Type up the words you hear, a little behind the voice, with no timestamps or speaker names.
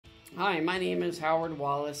Hi, my name is Howard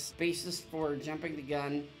Wallace, bassist for Jumping the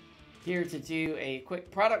Gun, here to do a quick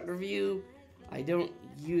product review. I don't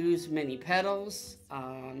use many pedals,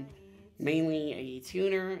 mainly a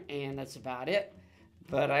tuner, and that's about it.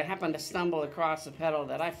 But I happened to stumble across a pedal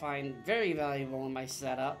that I find very valuable in my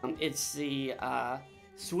setup. It's the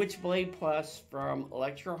Switchblade Plus from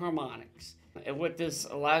Electro-Harmonix. And what this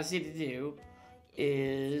allows you to do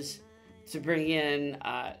is to bring in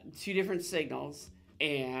two different signals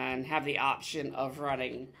and have the option of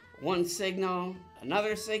running one signal,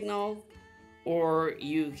 another signal, or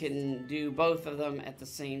you can do both of them at the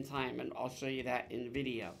same time, and I'll show you that in the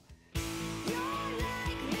video.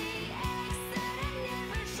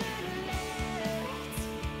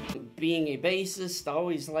 Being a bassist, I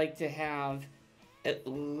always like to have at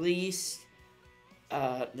least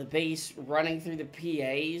the bass running through the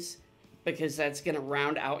PAs, because that's going to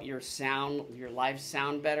round out your sound, your live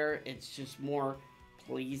sound better. It's just more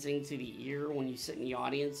pleasing to the ear when you sit in the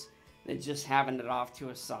audience than just having it off to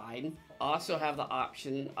a side. Also have the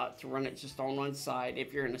option to run it just on one side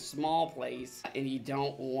if you're in a small place and you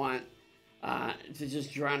don't want to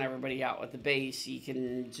just drown everybody out with the bass. You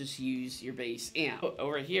can just use your bass amp.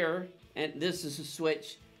 Over here, and this is a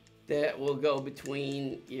switch that will go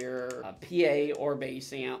between your PA or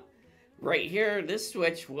bass amp. Right here, this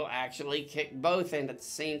switch will actually kick both in at the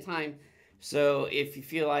same time. So if you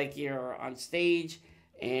feel like you're on stage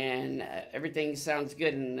and everything sounds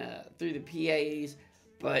good and through the PAs,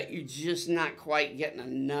 but you're just not quite getting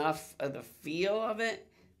enough of the feel of it,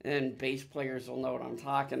 and bass players will know what I'm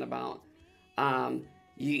talking about.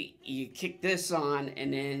 You kick this on,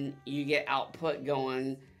 and then you get output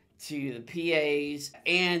going to the PAs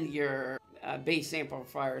and your bass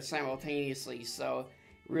amplifier simultaneously, so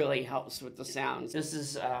it really helps with the sounds. This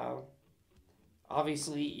is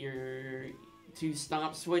obviously your two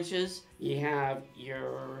stomp switches. You have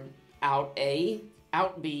your out A,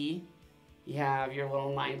 out B. You have your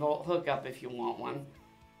little 9-volt hookup if you want one.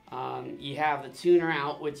 You have the tuner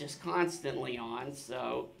out, which is constantly on,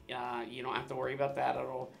 so you don't have to worry about that.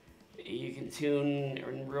 You can tune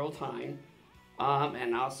in real time.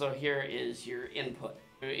 And also here is your input.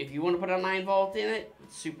 If you want to put a 9-volt in it,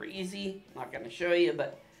 it's super easy. I'm not going to show you,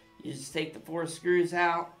 but you just take the 4 screws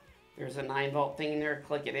out. There's a 9-volt thing in there,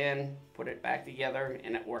 click it in, put it back together,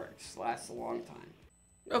 and it works. Lasts a long time.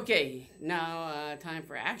 Okay, now time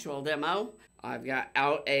for actual demo. I've got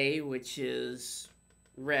out A, which is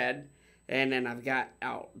red, and then I've got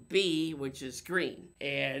out B, which is green.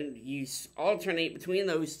 And you alternate between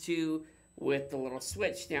those two with the little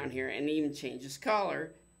switch down here, and it even changes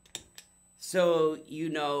color so you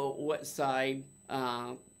know what side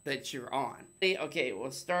that you're on. Okay, we'll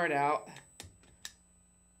start out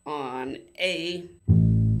on A.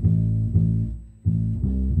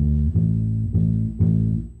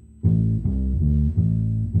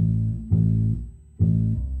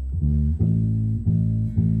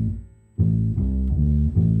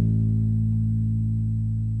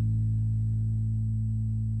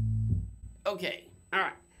 Okay,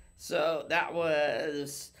 alright, so that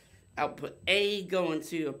was output A going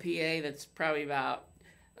to a PA that's probably about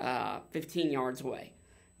 15 yards away.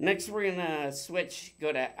 Next, we're going to switch,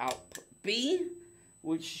 go to output B,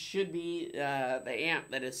 which should be the amp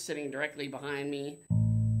that is sitting directly behind me.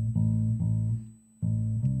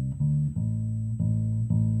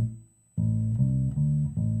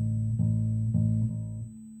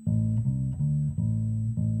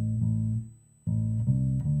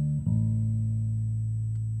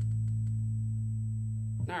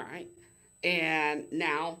 Alright, and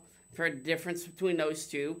now for the difference between those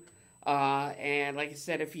two, and like I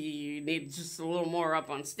said, if you need just a little more up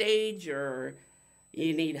on stage, or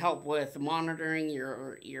you need help with monitoring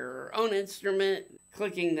your own instrument,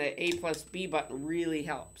 clicking the A plus B button really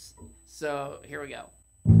helps. So here we go.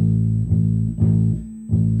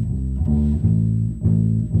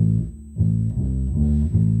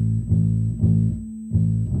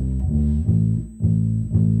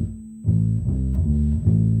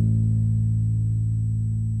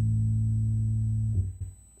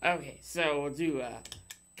 Okay, so we'll do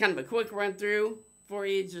kind of a quick run through for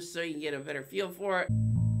you, just so you can get a better feel for it.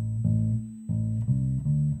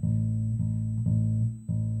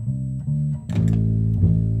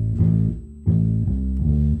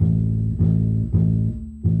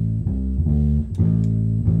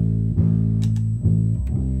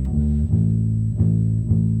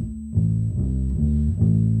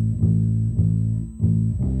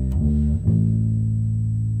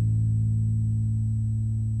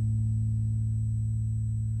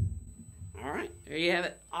 There you have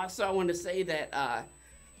it. Also, I want to say that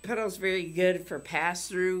pedal's very good for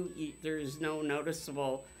pass-through. There's no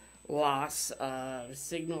noticeable loss of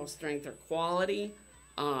signal strength or quality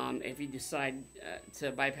if you decide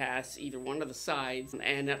to bypass either one of the sides.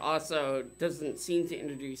 And it also doesn't seem to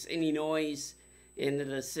introduce any noise into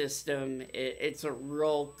the system. It's a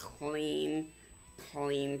real clean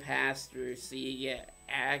pass through, so you get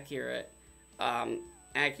accurate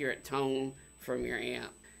tone from your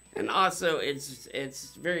amp. And also,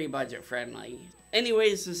 it's very budget friendly.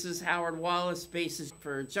 Anyways, this is Howard Wallace, bassist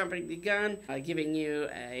for Jumping the Gun, giving you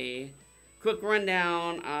a quick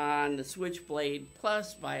rundown on the Switchblade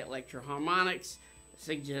Plus by Electro-Harmonix.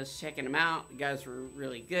 Suggest checking them out. The guys were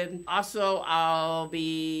really good. Also, I'll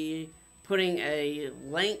be putting a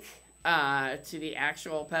link to the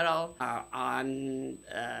actual pedal on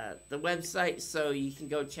the website, so you can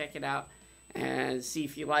go check it out and see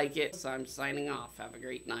if you like it. So I'm signing off. Have a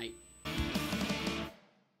great night.